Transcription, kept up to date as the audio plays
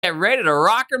Get ready to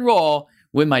rock and roll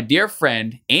with my dear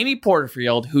friend, Amy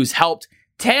Porterfield, who's helped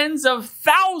tens of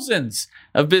thousands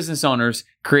of business owners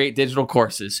create digital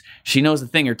courses. She knows a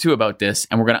thing or two about this,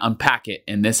 and we're going to unpack it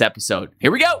in this episode.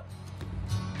 Here we go.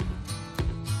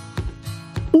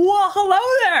 Well, hello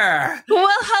there.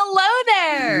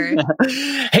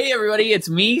 Hey, everybody. It's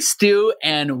me, Stu,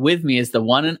 and with me is the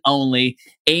one and only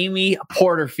Amy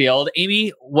Porterfield.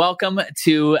 Amy, welcome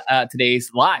to today's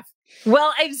live.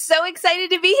 Well, I'm so excited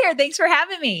to be here. Thanks for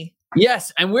having me.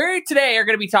 Yes, and we today are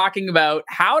going to be talking about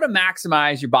how to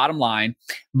maximize your bottom line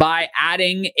by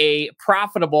adding a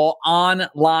profitable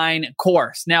online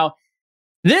course. Now,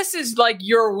 this is like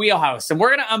your wheelhouse, and we're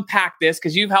going to unpack this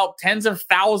because you've helped tens of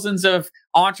thousands of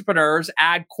entrepreneurs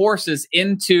add courses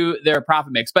into their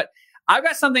profit mix. But I've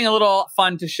got something a little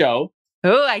fun to show.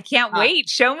 Oh, I can't wait.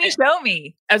 Show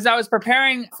me. As I was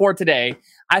preparing for today,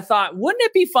 I thought, wouldn't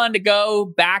it be fun to go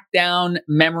back down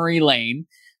memory lane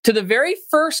to the very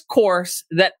first course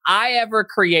that I ever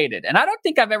created? And I don't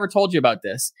think I've ever told you about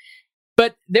this,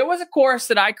 but there was a course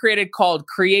that I created called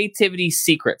Creativity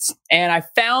Secrets. And I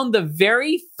found the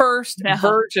very first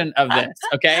version of this,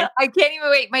 okay? I can't even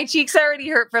wait. My cheeks already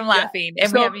hurt from laughing,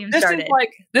 and we haven't even started.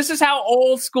 This is how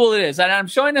old school it is. And I'm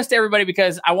showing this to everybody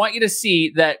because I want you to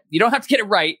see that you don't have to get it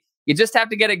right. You just have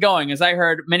to get it going, as I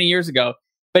heard many years ago.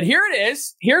 But here it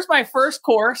is. Here's my first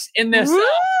course in this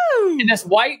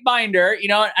white binder,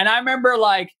 and I remember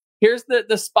here's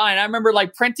the spine. I remember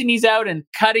printing these out and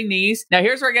cutting these. Now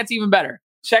here's where it gets even better.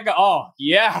 Check it. Oh,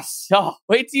 yes. Oh,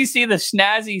 wait till you see the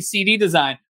snazzy CD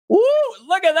design. Woo,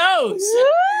 look at those.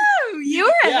 Woo, you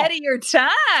were ahead of your time.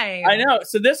 I know.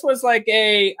 So this was I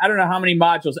don't know how many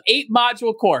modules,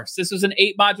 8-module course. This was an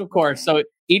 8-module course. So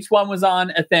each one was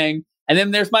on a thing. And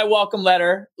then there's my welcome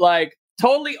letter,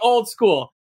 totally old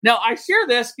school. Now, I share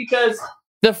this because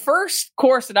the first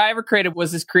course that I ever created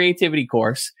was this creativity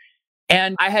course.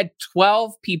 And I had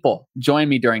 12 people join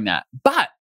me during that. But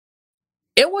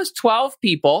it was 12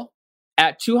 people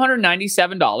at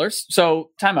 $297. So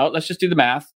time out. Let's just do the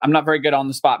math. I'm not very good on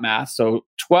the spot math. So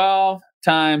 12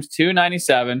 times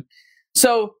 $297.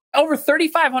 So over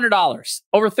 $3,500.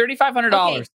 Over $3,500.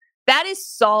 Okay. That is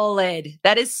solid.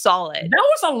 That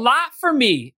was a lot for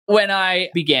me when I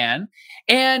began.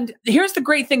 And here's the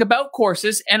great thing about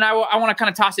courses. And I want to kind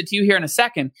of toss it to you here in a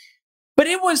second. But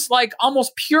it was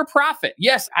almost pure profit.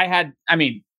 Yes,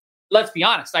 let's be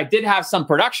honest. I did have some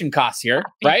production costs here,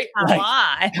 right? Come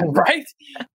on. Right?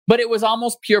 But it was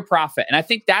almost pure profit. And I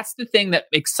think that's the thing that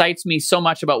excites me so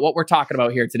much about what we're talking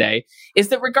about here today, is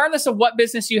that regardless of what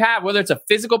business you have, whether it's a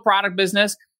physical product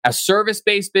business, a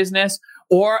service-based business,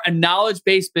 or a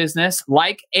knowledge-based business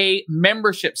like a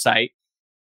membership site,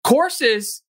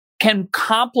 courses can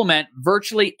complement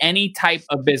virtually any type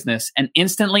of business and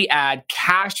instantly add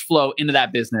cash flow into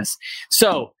that business.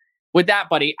 So with that,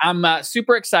 buddy, I'm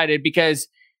super excited because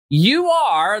you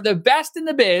are the best in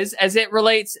the biz as it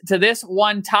relates to this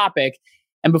one topic.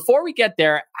 And before we get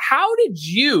there, how did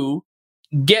you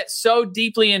get so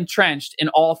deeply entrenched in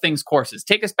all things courses?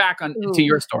 Take us back to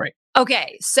your story.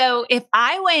 Okay. So if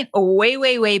I went way,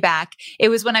 way, way back, it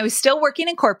was when I was still working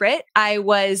in corporate. I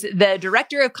was the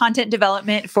director of content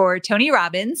development for Tony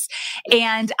Robbins,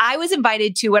 and I was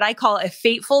invited to what I call a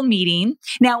fateful meeting.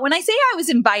 Now, when I say I was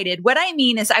invited, what I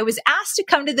mean is I was asked to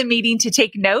come to the meeting to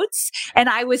take notes, and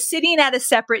I was sitting at a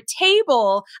separate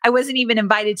table. I wasn't even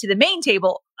invited to the main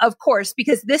table, of course,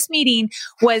 because this meeting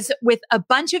was with a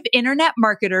bunch of internet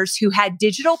marketers who had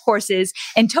digital courses,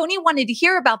 and Tony wanted to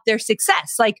hear about their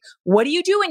success. What do you do in